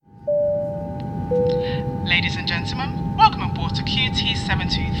Ladies and gentlemen, welcome aboard to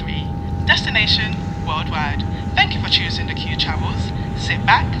QT012, destination worldwide. Thank you for choosing the Q Travels. Sit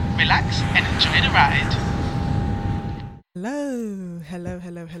back, relax, and enjoy the ride. Hello.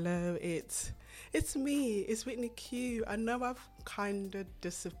 It's me. It's Whitney Q. I know I've kind of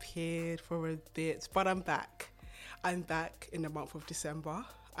disappeared for a bit, but I'm back. I'm back in the month of December.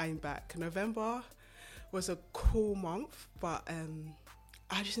 I'm back. November was a cool month, but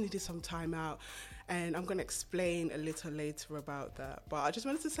I just needed some time out. And I'm going to explain a little later about that. But I just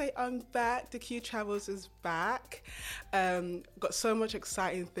wanted to say I'm back. The Q Travels is back. Got so much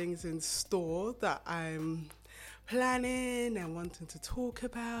exciting things in store that I'm planning and wanting to talk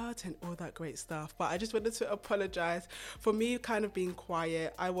about and all that great stuff. But I just wanted to apologize for me kind of being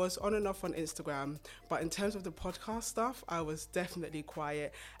quiet. I was on and off on Instagram, but in terms of the podcast stuff, I was definitely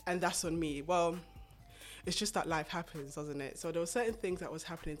quiet, and that's on me. Well, it's just that life happens, doesn't it? So there were certain things that was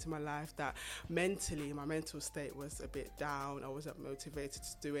happening to my life that mentally, my mental state was a bit down. I wasn't motivated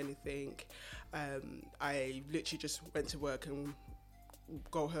to do anything. I literally just went to work and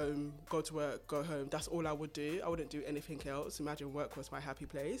go home, go to work, go home. That's all I would do. I wouldn't do anything else. Imagine work was my happy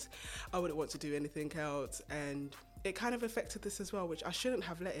place. I wouldn't want to do anything else. And it kind of affected this as well, which I shouldn't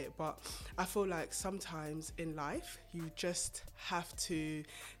have let it. But I feel like sometimes in life, you just have to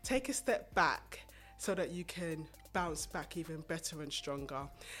take a step back so that you can bounce back even better and stronger.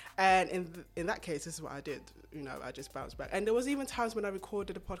 And in that case, this is what I did. You know, I just bounced back. And there was even times when I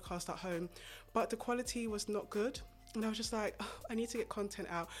recorded a podcast at home, but the quality was not good. And I was just like, oh, I need to get content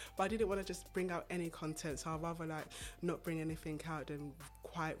out, but I didn't want to just bring out any content. So I'd rather like not bring anything out than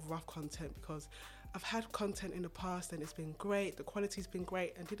quite rough content, because I've had content in the past and it's been great. The quality's been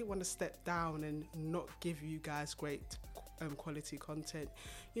great, and didn't want to step down and not give you guys great quality content.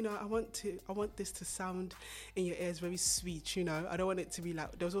 You know, I want this to sound in your ears very sweet. You know, I don't want it to be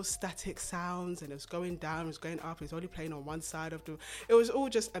like there was all static sounds and it was going down, it was going up, it's only playing on one side of it was all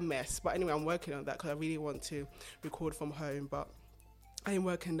just a mess. But anyway, I'm working on that because I really want to record from home, but I ain't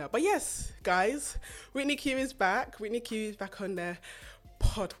working that. But yes, guys, Whitney Q is back. Whitney Q is back on their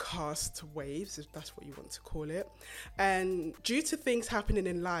podcast waves, if that's what you want to call it. And due to things happening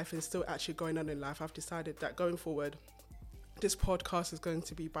in life and still actually going on in life, I've decided that going forward, this podcast is going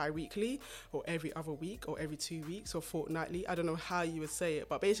to be bi-weekly, or every other week, or every 2 weeks, or fortnightly. I don't know how you would say it,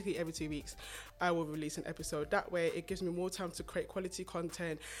 but basically every 2 weeks I will release an episode. That way it gives me more time to create quality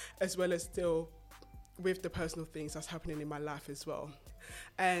content, as well as still with the personal things that's happening in my life as well.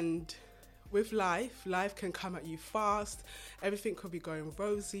 And with life can come at you fast. Everything could be going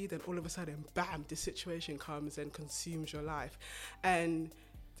rosy, then all of a sudden, bam, this situation comes and consumes your life. And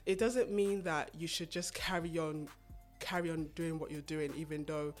it doesn't mean that you should just carry on doing what you're doing, even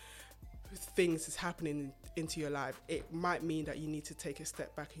though things is happening into your life. It might mean that you need to take a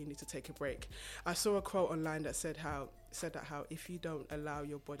step back and you need to take a break. I saw a quote online that said how if you don't allow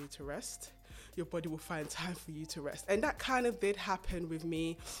your body to rest, your body will find time for you to rest. And that kind of did happen with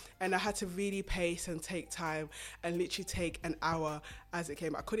me, and I had to really pace and take time and literally take an hour as it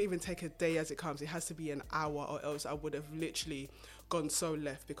came. I couldn't even take a day as it comes. It has to be an hour, or else I would have literally gone so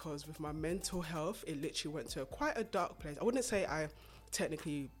left, because with my mental health, it literally went to quite a dark place. I wouldn't say I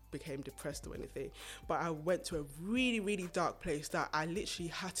technically became depressed or anything, but I went to a really, really dark place that I literally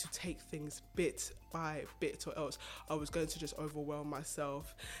had to take things bit by bit, or else I was going to just overwhelm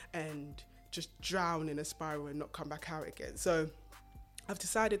myself and just drown in a spiral and not come back out again. So I've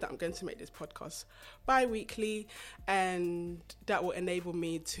decided that I'm going to make this podcast bi-weekly, and that will enable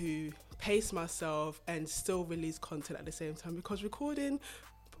me to pace myself and still release content at the same time, because recording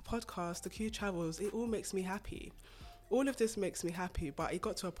podcasts, the Q Travels, it all makes me happy. All of this makes me happy, but it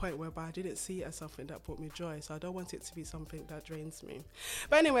got to a point whereby I didn't see it as something that brought me joy, so I don't want it to be something that drains me.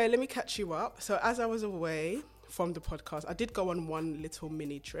 But anyway, let me catch you up. So as I was away from the podcast, I did go on one little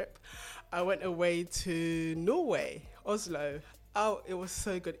mini trip. I went away to Norway, Oslo. Oh, it was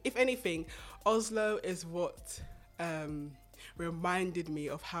so good. If anything, Oslo is what reminded me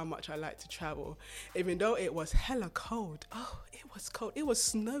of how much I like to travel, even though it was hella cold. Oh, it was cold. It was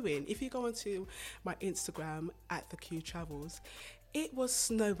snowing. If you go onto my Instagram at the Q Travels, it was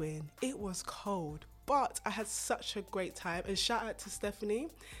snowing. It was cold, but I had such a great time. And shout out to Stephanie,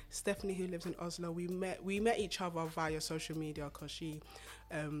 who lives in Oslo. We met each other via social media, because she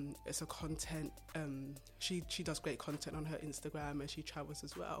is a content, she does great content on her Instagram, and she travels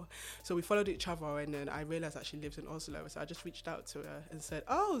as well. So we followed each other, and then I realized that she lives in Oslo. So I just reached out to her and said,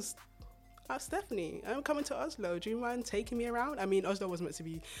 oh, Stephanie, I'm coming to Oslo. Do you mind taking me around? I mean, Oslo was meant to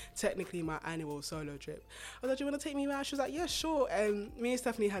be technically my annual solo trip. I was like, do you want to take me around? She was like, yeah, sure. And me and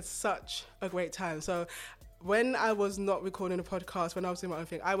Stephanie had such a great time. So when I was not recording a podcast, when I was doing my own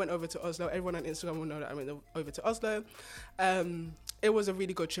thing, I went over to Oslo. Everyone on Instagram will know that I went over to Oslo. It was a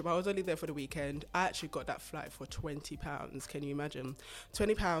really good trip. I was only there for the weekend. I actually got that flight for £20. Can you imagine?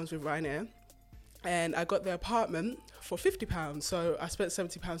 £20 with Ryanair. And I got the apartment for £50. So I spent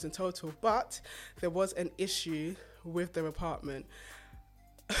 £70 in total. But there was an issue with the apartment.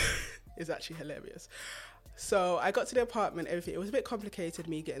 It's actually hilarious. So I got to the apartment, everything. It was a bit complicated,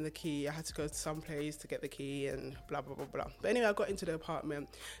 me getting the key. I had to go to some place to get the key and blah, blah, blah, blah. But anyway, I got into the apartment.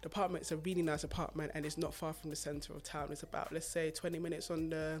 The apartment's a really nice apartment and it's not far from the centre of town. It's about, let's say, 20 minutes on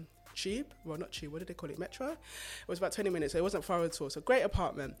the tube. Well, not tube, what did they call it? Metro? It was about 20 minutes, so it wasn't far at all. So great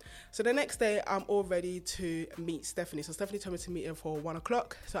apartment. So the next day, I'm all ready to meet Stephanie. So Stephanie told me to meet her for 1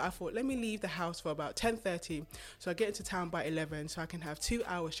 o'clock. So I thought, let me leave the house for about 10:30. So I get into town by 11, so I can have 2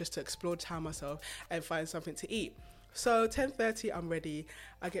 hours just to explore town myself and find something to eat. So 10:30, I'm ready.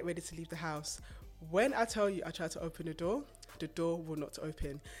 I get ready to leave the house. When I tell you I tried to open the door will not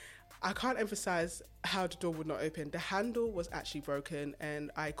open. I can't emphasize how the door would not open. The handle was actually broken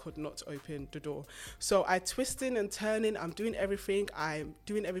and I could not open the door. So I twisting and turning, I'm doing everything,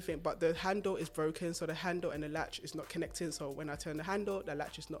 but the handle is broken. So the handle and the latch is not connecting. So when I turn the handle, the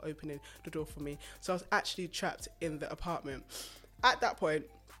latch is not opening the door for me. So I was actually trapped in the apartment. At that point,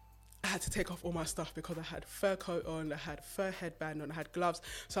 I had to take off all my stuff because I had fur coat on, I had fur headband on, I had gloves.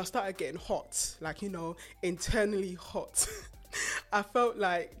 So I started getting hot, like, internally hot. I felt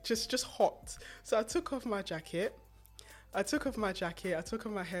like just hot. So I took off my jacket, I took off my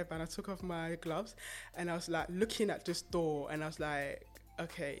hairband, I took off my gloves, and I was like looking at this door and I was like,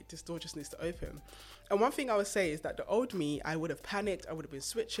 okay, this door just needs to open. And one thing I would say is that the old me, I would have panicked, I would have been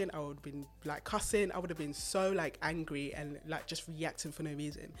switching, I would have been like cussing, I would have been so like angry and like just reacting for no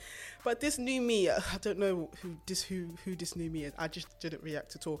reason. But this new me, I don't know who this new me is. I just didn't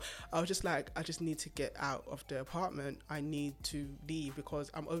react at all. I was just like, I just need to get out of the apartment. I need to leave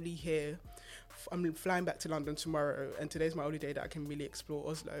because I'm only here. I'm flying back to London tomorrow and today's my only day that I can really explore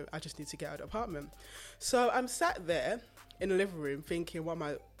Oslo. I just need to get out of the apartment. So I'm sat there in the living room thinking, what am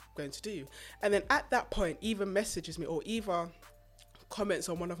I going to do? And then at that point, Eva messages me, or Eva comments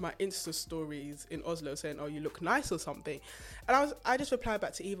on one of my Insta stories in Oslo saying, oh, you look nice or something. And I just replied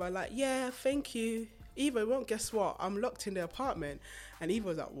back to Eva like, yeah, thank you. Eva, well, guess what? I'm locked in the apartment. And Eva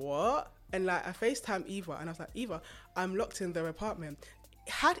was like, what? And like I FaceTime Eva and I was like, Eva, I'm locked in their apartment.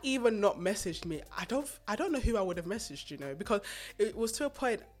 Had Eva not messaged me, I don't know who I would have messaged, because it was to a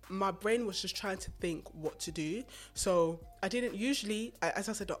point my brain was just trying to think what to do. So I didn't usually, as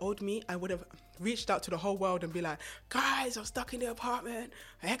I said, the old me, I would have reached out to the whole world and be like, guys, I'm stuck in the apartment,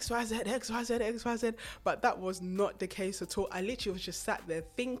 XYZ, XYZ, XYZ. But that was not the case at all. I literally was just sat there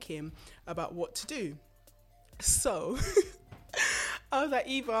thinking about what to do. So I was like,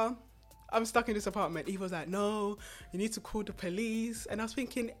 Eva, I'm stuck in this apartment. Eva was like, no, you need to call the police. And I was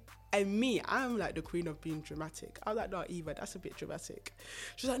thinking, and me, I'm like the queen of being dramatic. I was like, no, Eva, that's a bit dramatic.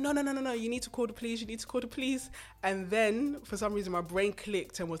 She's like, no, you need to call the police. And then for some reason, my brain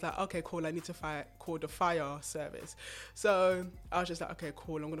clicked and was like, okay, cool, I need to call the fire service. So I was just like, okay,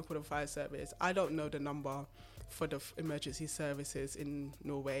 cool, I'm going to call the fire service. I don't know the number for the emergency services in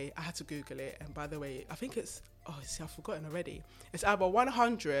Norway. I had to Google it. And by the way, I think I've forgotten already. It's either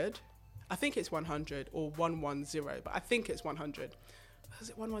 100, I think it's 100 or 110, but I think it's 100. Is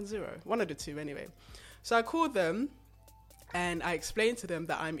it 110? One of the two anyway. So I called them and I explained to them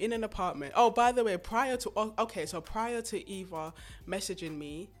that I'm in an apartment. Oh, by the way, prior to Eva messaging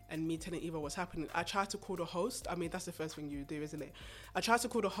me and me telling Eva what's happening, I tried to call the host. I mean, that's the first thing you do, isn't it? I tried to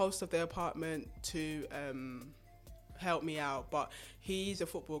call the host of the apartment to help me out, but he's a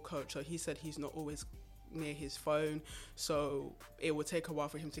football coach, so he said he's not always near his phone, so it would take a while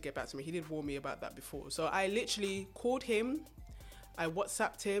for him to get back to me. He did warn me about that before. So I literally called him, I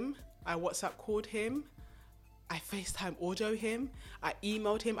WhatsApped him, I WhatsApp called him, I FaceTime audio him, I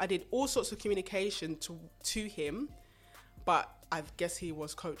emailed him, I did all sorts of communication to him, but I guess he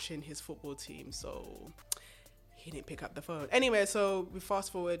was coaching his football team, so he didn't pick up the phone. Anyway, so we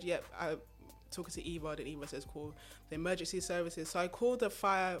fast forward, I talking to Eva, then Eva says call the emergency services. So I called the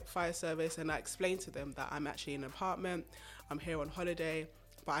fire service and I explained to them that I'm actually in an apartment, I'm here on holiday,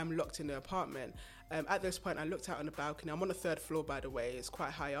 but I'm locked in the apartment. At this point, I looked out on the balcony. I'm on the 3rd floor, by the way. It's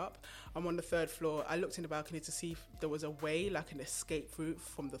quite high up. I'm on the 3rd floor. I looked in the balcony to see if there was a way, like an escape route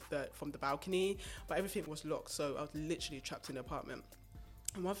from the balcony, but everything was locked. So I was literally trapped in the apartment.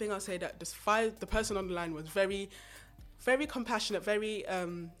 And one thing I'll say that the person on the line was very, very compassionate, very,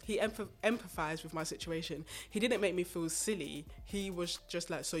 he empathized with my situation. He didn't make me feel silly. He was just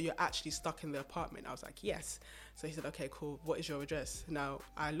like, so you're actually stuck in the apartment? I was like, yes. So he said, okay, cool. What is your address? Now,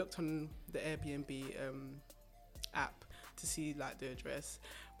 I looked on the Airbnb app to see like the address.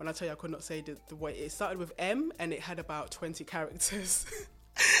 When I tell you I could not say the way, it started with M and it had about 20 characters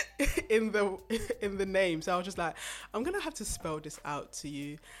in the name. So I was just like, I'm gonna have to spell this out to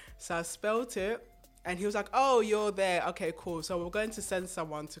you. So I spelled it, and he was like, oh, you're there, okay, cool. So we're going to send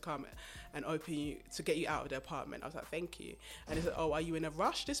someone to come and open you, to get you out of the apartment. I was like, thank you. And he said, oh, are you in a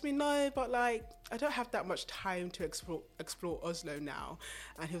rush? This me, no, but like, I don't have that much time to explore Oslo now.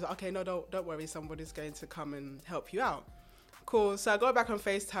 And he was like, okay, no, don't worry, somebody's going to come and help you out. Cool. So I go back on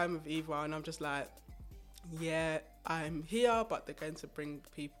FaceTime with Eva, and I'm just like, yeah, I'm here, but they're going to bring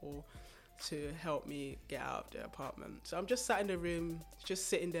people to help me get out of the apartment. So I'm just sat in the room, just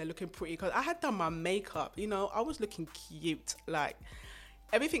sitting there looking pretty, because I had done my makeup, you know, I was looking cute, like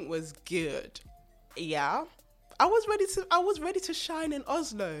everything was good. Yeah, I was ready to shine in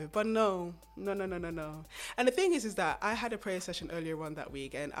Oslo, but no. And the thing is that I had a prayer session earlier on that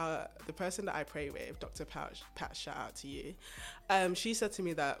week, and the person that I pray with, Dr. Pat, shout out to you. She said to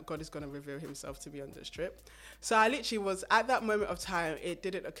me that God is going to reveal himself to me on this trip. So I literally was, at that moment of time, it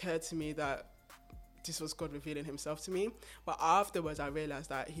didn't occur to me that this was God revealing himself to me. But afterwards, I realized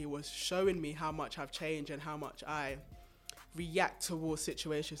that he was showing me how much I've changed and how much I react towards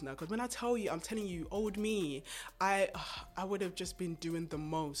situations now. Because when I tell you, I'm telling you, old me, I would have just been doing the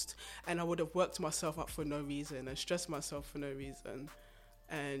most, and I would have worked myself up for no reason and stressed myself for no reason.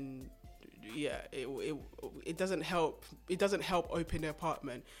 And yeah, it doesn't help. It doesn't help open the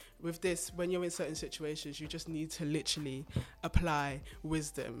apartment. With this, when you're in certain situations, you just need to literally apply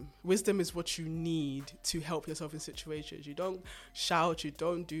wisdom. Wisdom is what you need to help yourself in situations. You don't shout, you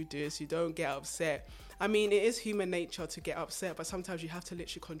don't do this, you don't get upset. I mean, it is human nature to get upset, but sometimes you have to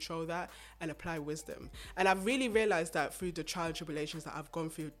literally control that and apply wisdom. And I've really realized that through the trial and tribulations that I've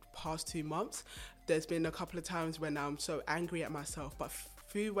gone through the past 2 months. There's been a couple of times when I'm so angry at myself, but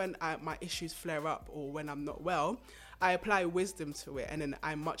through when my issues flare up or when I'm not well, I apply wisdom to it, and then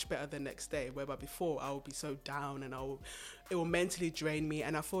I'm much better the next day. Whereby before I will be so down, and it will mentally drain me.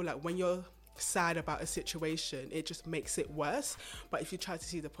 And I feel like when you're sad about a situation, it just makes it worse. But if you try to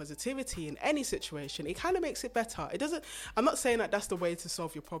see the positivity in any situation, it kind of makes it better. It doesn't. I'm not saying that that's the way to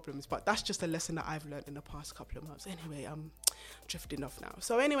solve your problems, but that's just a lesson that I've learned in the past couple of months. Anyway, I'm drifting off now.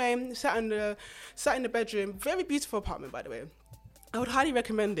 So anyway, sat in the bedroom. Very beautiful apartment, by the way. I would highly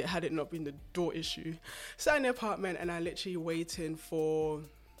recommend it had it not been the door issue. Sat in the apartment, and I literally waiting for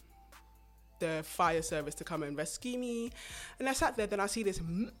the fire service to come and rescue me. And I sat there, then I see this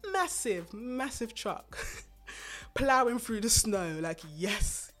massive truck plowing through the snow, like,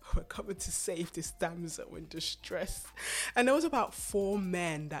 yes, we're coming to save this damsel in distress. And there was about 4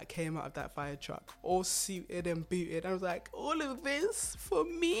 men that came out of that fire truck, all suited and booted. I was like, all of this for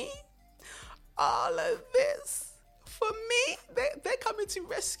me? All of this for me? They're coming to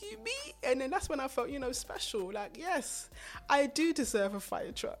rescue me? And then that's when I felt, special. Like, yes, I do deserve a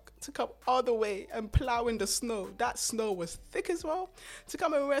fire truck to come all the way and plow in the snow. That snow was thick as well, to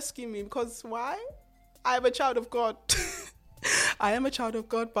come and rescue me. Because why? I am a child of God. I am a child of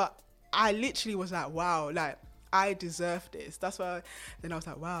God, but I literally was like, wow, like, I deserve this. That's why then I was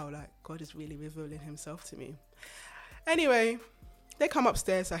like, wow, like, God is really revealing himself to me. Anyway, they come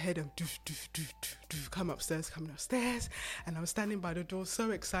upstairs. I heard them coming upstairs. And I was standing by the door so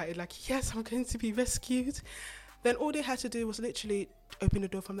excited, like, yes, I'm going to be rescued. Then all they had to do was literally open the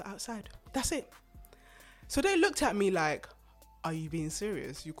door from the outside. That's it. So they looked at me like, are you being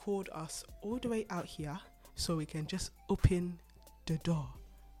serious? You called us all the way out here so we can just open the door.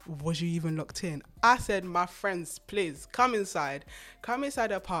 Was you even locked in? I said, my friends, please come inside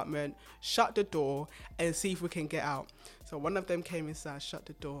the apartment, shut the door, and see if we can get out. So one of them came inside, shut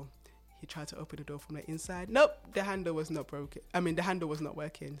the door. He tried to open the door from the inside. Nope, the handle was not broken. The handle was not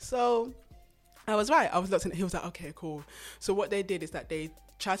working. So I was right. I was locked in. He was like, okay, cool. So what they did is that they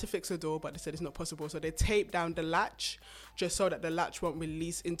tried to fix the door, but they said it's not possible. So they taped down the latch just so that the latch won't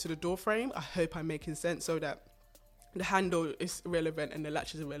release into the door frame. I hope I'm making sense, so that the handle is irrelevant and the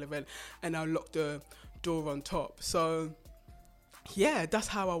latch is irrelevant, and I'll lock the door on top. So yeah, that's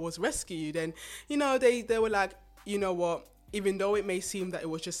how I was rescued. And they were like, you know what, even though it may seem that it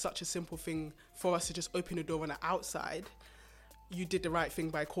was just such a simple thing for us to just open the door on the outside, you did the right thing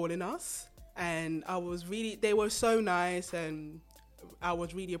by calling us. And they were so nice, and I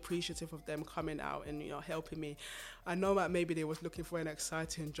was really appreciative of them coming out and helping me. I know that maybe they was looking for an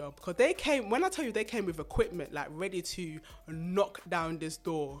exciting job, because they came with equipment, like, ready to knock down this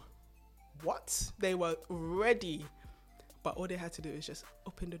door. What? They were ready, but all they had to do is just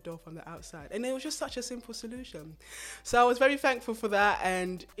open the door from the outside, and it was just such a simple solution. So I was very thankful for that.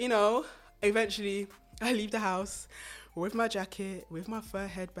 And eventually I leave the house, with my jacket, with my fur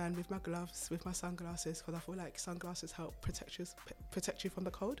headband, with my gloves, with my sunglasses, because I feel like sunglasses help protect you from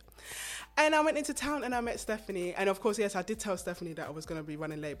the cold. And I went into town and I met Stephanie. And of course, yes, I did tell Stephanie that I was going to be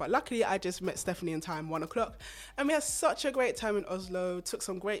running late. But luckily, I just met Stephanie in time, 1 o'clock. And we had such a great time in Oslo, took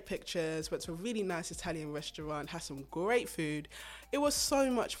some great pictures, went to a really nice Italian restaurant, had some great food. It was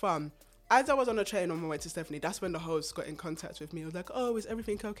so much fun. As I was on the train on my way to Stephanie, that's when the host got in contact with me. I was like, oh, is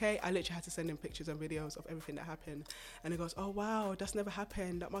everything okay? I literally had to send him pictures and videos of everything that happened. And he goes, oh, wow, that's never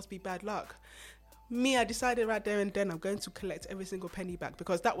happened. That must be bad luck. Me, I decided right there and then I'm going to collect every single penny back,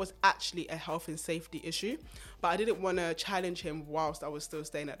 because that was actually a health and safety issue. But I didn't want to challenge him whilst I was still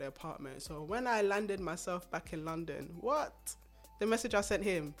staying at the apartment. So when I landed myself back in London, the message I sent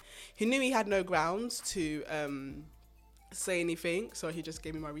him, he knew he had no grounds to say anything, so he just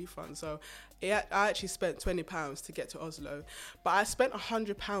gave me my refund. So I actually spent £20 to get to Oslo, but I spent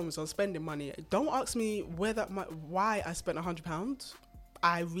 £100 on spending money. Don't ask me why I spent £100.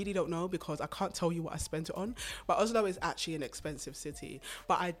 I really don't know, because I can't tell you what I spent it on. But Oslo is actually an expensive city.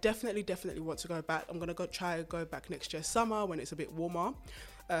 But I definitely want to go back. I'm going to try to go back next year summer when it's a bit warmer,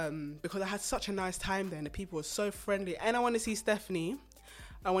 because I had such a nice time there and the people were so friendly. And I want to see Stephanie.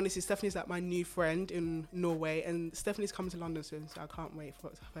 Stephanie's like my new friend in Norway, and Stephanie's coming to London soon, so I can't wait for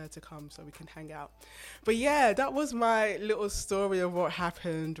her to come so we can hang out. But yeah, that was my little story of what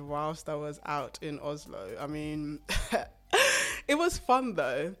happened whilst I was out in Oslo. I mean, it was fun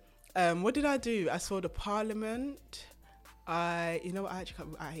though. What did I do? I saw the Parliament. I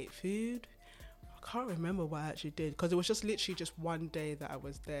ate food. I can't remember what I actually did, because it was just literally just one day that I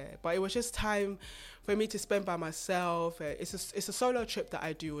was there, but it was just time for me to spend by myself. It's a solo trip that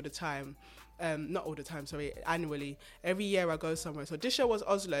I do all the time. Not all the time, sorry, annually. Every year I go somewhere. So this year was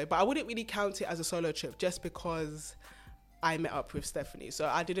Oslo, but I wouldn't really count it as a solo trip just because I met up with Stephanie. So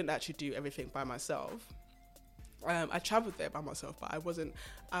I didn't actually do everything by myself. I travelled there by myself, but I wasn't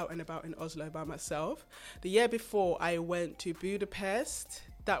out and about in Oslo by myself. The year before, I went to Budapest.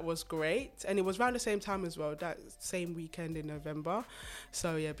 That was great, and it was around the same time as well, that same weekend in November.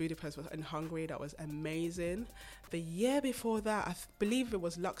 So yeah, Budapest was in Hungary. That was amazing. The year before that, I believe it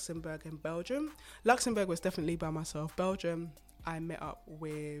was Luxembourg and Belgium. Luxembourg was definitely by myself. Belgium, I met up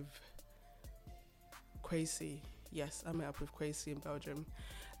with Kwesi. Yes, I met up with Kwesi in Belgium.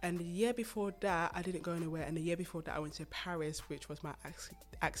 And the year before that, I didn't go anywhere. And the year before that, I went to Paris, which was my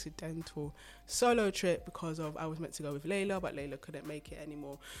accidental solo trip, because I was meant to go with Layla, but Layla couldn't make it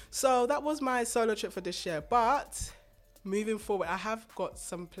anymore. So that was my solo trip for this year. But moving forward, I have got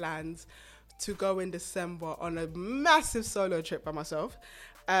some plans to go in December on a massive solo trip by myself.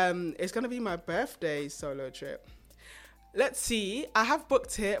 It's going to be my birthday solo trip. Let's see. I have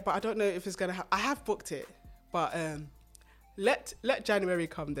booked it, but I don't know if it's going to happen. I have booked it, but let January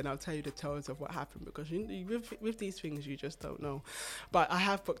come, then I'll tell you the tales of what happened, because with these things you just don't know. But I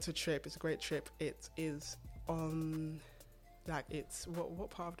have booked a trip. It's a great trip. It is on, like, it's what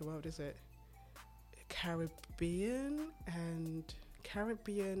part of the world is it? Caribbean and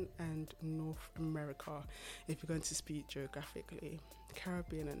North America, if you're going to speak geographically.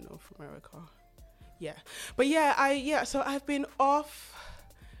 Caribbean and North America. Yeah. But yeah, so I've been off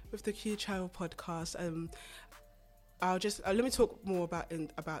with the QT012 podcast. Let me talk more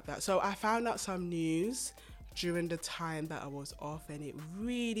about that. So I found out some news during the time that I was off, and it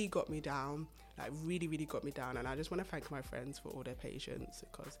really got me down. Like really, really got me down. And I just want to thank my friends for all their patience,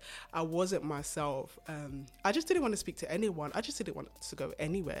 because I wasn't myself. I just didn't want to speak to anyone. I just didn't want to go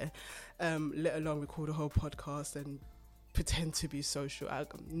anywhere, let alone record a whole podcast and pretend to be social. I'm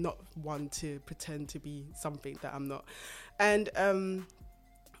not one to pretend to be something that I'm not. And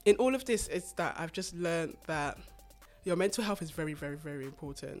in all of this, it's that I've just learned that your mental health is very, very, very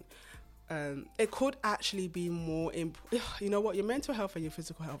important. It could actually be more, you know what, your mental health and your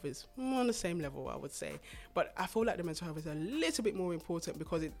physical health is on the same level, I would say. But I feel like the mental health is a little bit more important,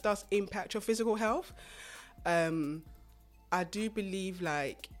 because it does impact your physical health. I do believe,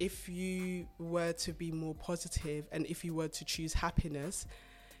 like, if you were to be more positive and if you were to choose happiness,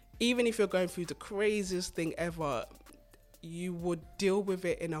 even if you're going through the craziest thing ever, you would deal with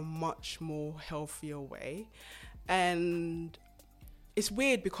it in a much more healthier way. And it's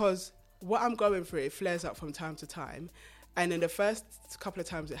weird, because what I'm going through, it flares up from time to time. And in the first couple of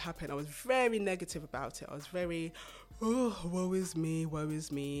times it happened, I was very negative about it. I was very, woe is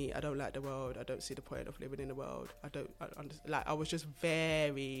me. I don't like the world. I don't see the point of living in the world. I was just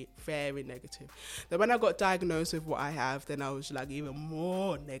very, very negative. Then when I got diagnosed with what I have, then I was like even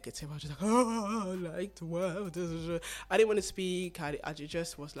more negative. I was just like, like the world. I didn't want to speak. I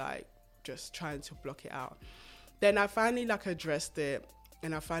just was like, just trying to block it out. Then I finally addressed it,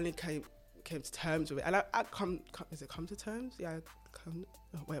 and I finally came to terms with it. And I come to terms? Yeah,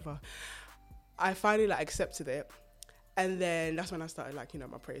 whatever. I finally like accepted it. And then that's when I started like, you know,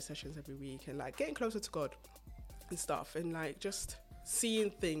 my prayer sessions every week and like getting closer to God and stuff, and like just seeing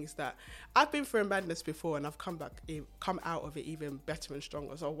things that I've been through in madness before, and I've come out of it even better and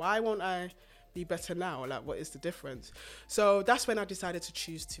stronger. So why won't I be better now? Like, what is the difference? So that's when I decided to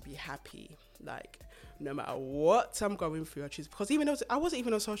choose to be happy. Like, no matter what I'm going through, I choose, because even though I wasn't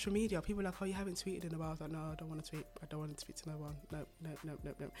even on social media, people were like, oh, you haven't tweeted in a while. I was like, no, I don't want to tweet. I don't want to speak to no one. No.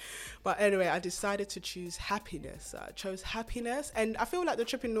 But anyway, I decided to choose happiness. I chose happiness, and I feel like the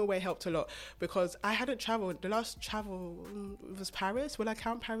trip in Norway helped a lot, because I hadn't traveled. The last travel was Paris. Will I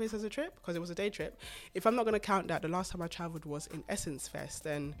count Paris as a trip? Because it was a day trip. If I'm not going to count that, the last time I traveled was in Essence Fest,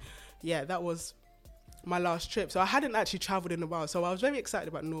 and yeah, that was my last trip. So I hadn't actually traveled in a while, so I was very excited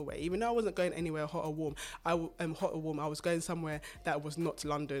about Norway, even though I wasn't going anywhere hot or warm. I was going somewhere that was not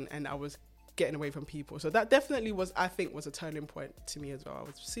London, and I was getting away from people. So that definitely was, I think, was a turning point to me as well. I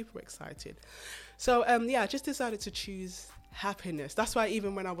was super excited. So I just decided to choose happiness. That's why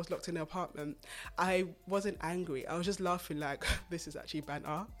even when I was locked in the apartment, I wasn't angry. I was just laughing like, this is actually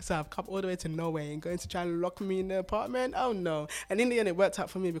banter. So I've come all the way to Norway and going to try and lock me in the apartment. Oh no. And in the end, it worked out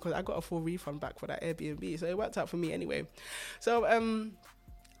for me, because I got a full refund back for that Airbnb. So it worked out for me anyway. So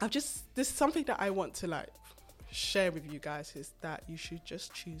this is something that I want to like share with you guys, is that you should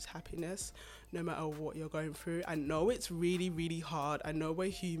just choose happiness no matter what you're going through. I know it's really, really hard. I know we're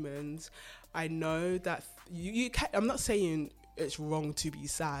humans. I know that you can, I'm not saying it's wrong to be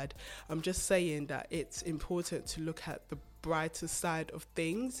sad. I'm just saying that it's important to look at the brighter side of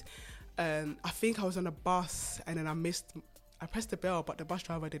things. I think I was on a bus, and then I pressed the bell, but the bus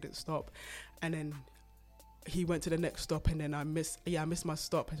driver didn't stop, and then he went to the next stop, and then I missed my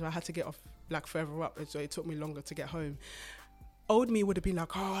stop, and so I had to get off like further up, and so it took me longer to get home. Old me would have been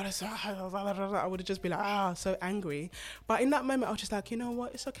like, oh, that's, I would have just been like, so angry. But in that moment, I was just like, you know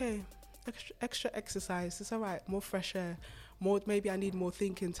what, it's okay. Extra exercise, it's all right. More fresh air, maybe I need more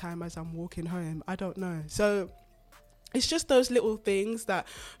thinking time as I'm walking home. I don't know. So it's just those little things that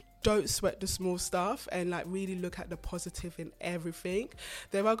don't sweat the small stuff, and like really look at the positive in everything.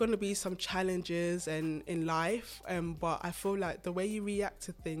 There are going to be some challenges in life, but I feel like the way you react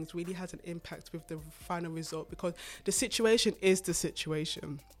to things really has an impact with the final result, because the situation is the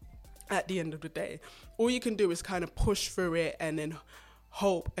situation at the end of the day. All you can do is kind of push through it and then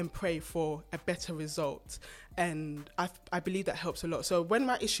hope and pray for a better result, and I believe that helps a lot. So when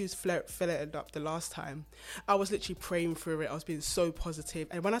my issues flared up the last time, I was literally praying through it. I was being so positive,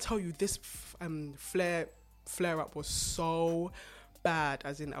 and when I tell you this flare up was so bad,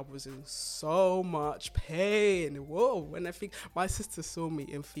 as in I was in so much pain. Whoa. When I think my sister saw me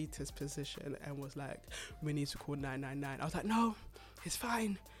in fetus position and was like, we need to call 999, I was like, no, it's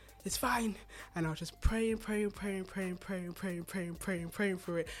fine. And I was just praying through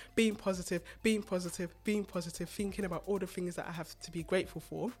it, being positive, thinking about all the things that I have to be grateful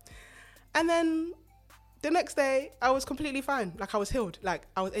for. And then the next day, I was completely fine. Like, I was healed. Like,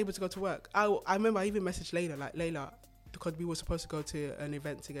 I was able to go to work. I remember I even messaged Layla, because we were supposed to go to an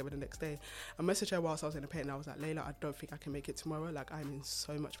event together the next day. I messaged her whilst I was in the pain, and I was like, Layla, I don't think I can make it tomorrow. Like, I'm in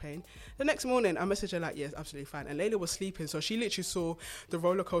so much pain. The next morning, I messaged her like, yes, absolutely fine. And Layla was sleeping, so she literally saw the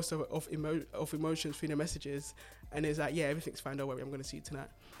roller coaster of emotions through the messages, and is like, yeah, everything's fine, don't worry, I'm going to see you tonight.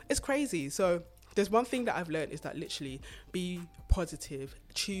 It's crazy. So there's one thing that I've learned, is that literally be positive,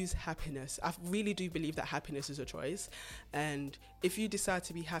 choose happiness. I really do believe that happiness is a choice, and if you decide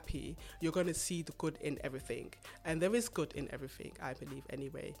to be happy, you're going to see the good in everything, and there is good in everything, I believe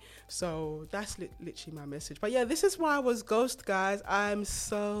anyway. So that's literally my message. But yeah, this is why I was ghost, guys. I'm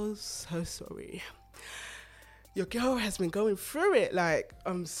so sorry. Your girl has been going through it. Like,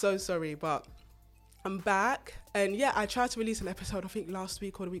 I'm so sorry, but I'm back, and yeah, I tried to release an episode, I think last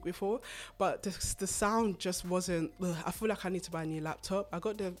week or the week before, but the sound just wasn't. I feel like I need to buy a new laptop. I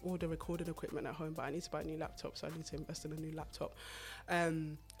got all the recording equipment at home, but I need to buy a new laptop, so I need to invest in a new laptop.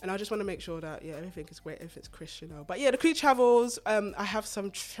 And I just want to make sure that, yeah, everything is great, if it's Christian. But yeah, the Creed travels, I have some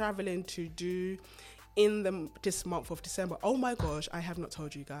traveling to do in this month of December. Oh my gosh, I have not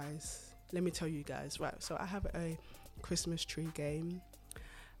told you guys. Let me tell you guys. Right, so I have a Christmas tree game.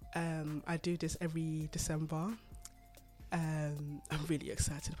 I do this every December. I'm really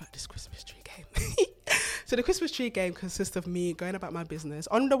excited about this Christmas tree game. So the Christmas tree game consists of me going about my business.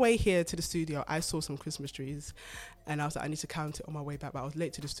 On the way here to the studio, I saw some Christmas trees, and I was like, I need to count it on my way back, but I was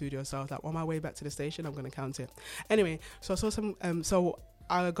late to the studio, so I was like, on my way back to the station, I'm going to count it. Anyway, so I saw some, so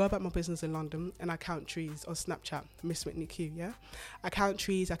I go about my business in London, and I count trees on Snapchat, Miss Whitney Q, yeah? I count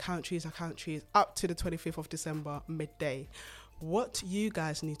trees, up to the 25th of December, midday. what you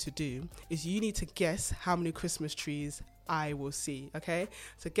guys need to do is you need to guess how many Christmas trees I will see, okay?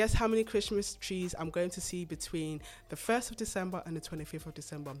 So guess how many Christmas trees I'm going to see between the 1st of December and the 25th of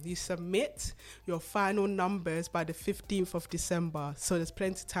December. You submit your final numbers by the 15th of December, so there's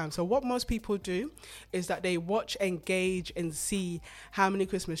plenty of time. So what most people do is that they watch, engage, and see how many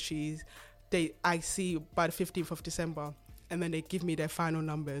Christmas trees I see by the 15th of December, and then they give me their final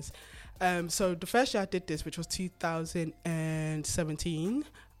numbers. So the first year I did this, which was 2017,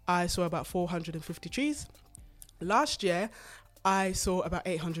 I saw about 450 trees. Last year, I saw about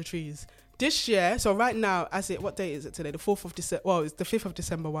 800 trees. This year, so right now, what day is it today? The 4th of December, well, it's the 5th of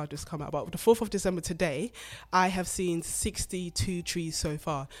December while this come out, but the 4th of December today, I have seen 62 trees so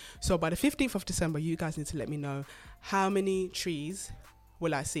far. So by the 15th of December, you guys need to let me know how many trees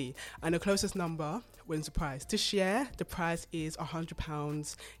will I see, and the closest number wins the prize. This year, the prize is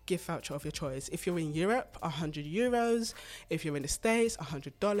 £100 gift voucher of your choice. If you're in Europe, €100. If you're in the States,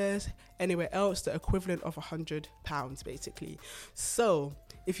 $100. Anywhere else, the equivalent of £100, basically. So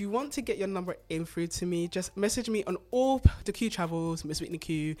if you want to get your number in through to me, just message me on all the Q Travels, Miss Whitney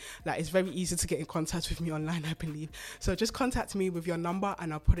Q. Like, it's very easy to get in contact with me online, I believe. So just contact me with your number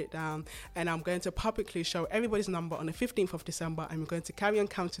and I'll put it down. And I'm going to publicly show everybody's number on the 15th of December. And we're going to carry on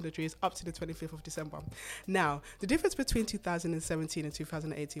counting the trees up to the 25th of December. Now, the difference between 2017 and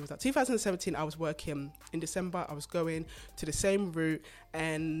 2018 was that 2017, I was working in December. I was going to the same route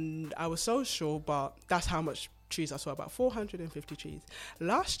and I was social, but that's how much trees I saw, about 450 trees.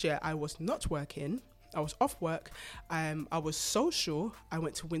 Last year, I was not working. I was off work. I was social. I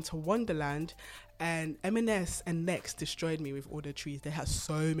went to Winter Wonderland, and M&S and Next destroyed me with all the trees. They had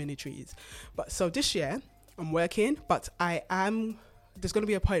so many trees. But so this year, I'm working, but there's going to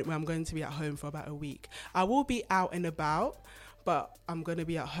be a point where I'm going to be at home for about a week. I will be out and about, but I'm going to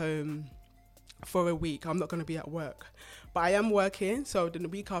be at home for a week. I'm not going to be at work. But I am working, so then the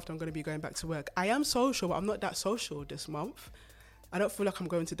week after I'm going to be going back to work. I am social, but I'm not that social this month. I don't feel like I'm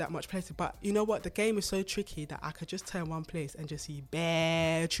going to that much places. But you know what? The game is so tricky that I could just turn one place and just see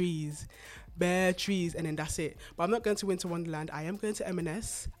bare trees, and then that's it. But I'm not going to Winter Wonderland. I am going to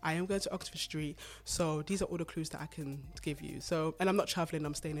M&S. I am going to Oxford Street. So these are all the clues that I can give you. So, and I'm not traveling.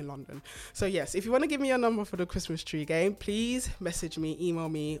 I'm staying in London. So yes, if you want to give me your number for the Christmas tree game, please message me, email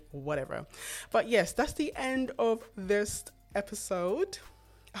me, whatever. But yes, that's the end of this episode.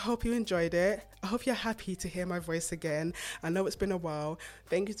 I hope you enjoyed it. I hope you're happy to hear my voice again. I know it's been a while.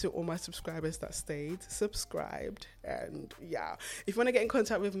 Thank you to all my subscribers that stayed subscribed. And yeah, if you want to get in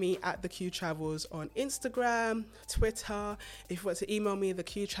contact with me at the Q Travels on Instagram, Twitter, if you want to email me,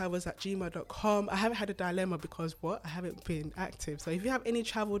 theqtravels@gmail.com. I haven't had a dilemma because I haven't been active. So if you have any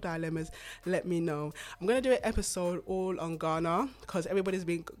travel dilemmas, let me know. I'm going to do an episode all on Ghana because everybody's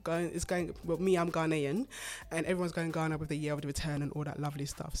been going, well, me, I'm Ghanaian, and everyone's going Ghana with the year of the return and all that lovely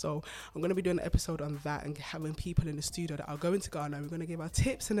stuff. So I'm going to be doing an episode on that and having people in the studio that are going to Ghana. We're going to give our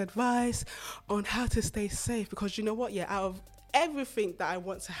tips and advice on how to stay safe, because you know what? Yeah, out of everything that I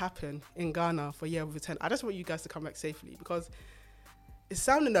want to happen in Ghana for year of return, I just want you guys to come back safely, because it's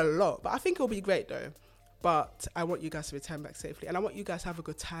sounding a lot, but I think it'll be great though. But I want you guys to return back safely, and I want you guys to have a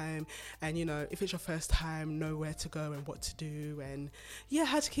good time. And you know, if it's your first time, know where to go and what to do, and yeah,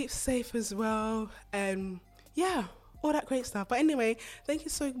 how to keep safe as well. And yeah, all that great stuff. But anyway, thank you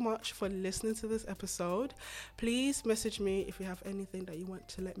so much for listening to this episode. Please message me if you have anything that you want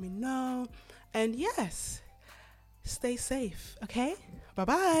to let me know. And yes, stay safe, okay?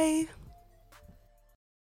 Bye-bye.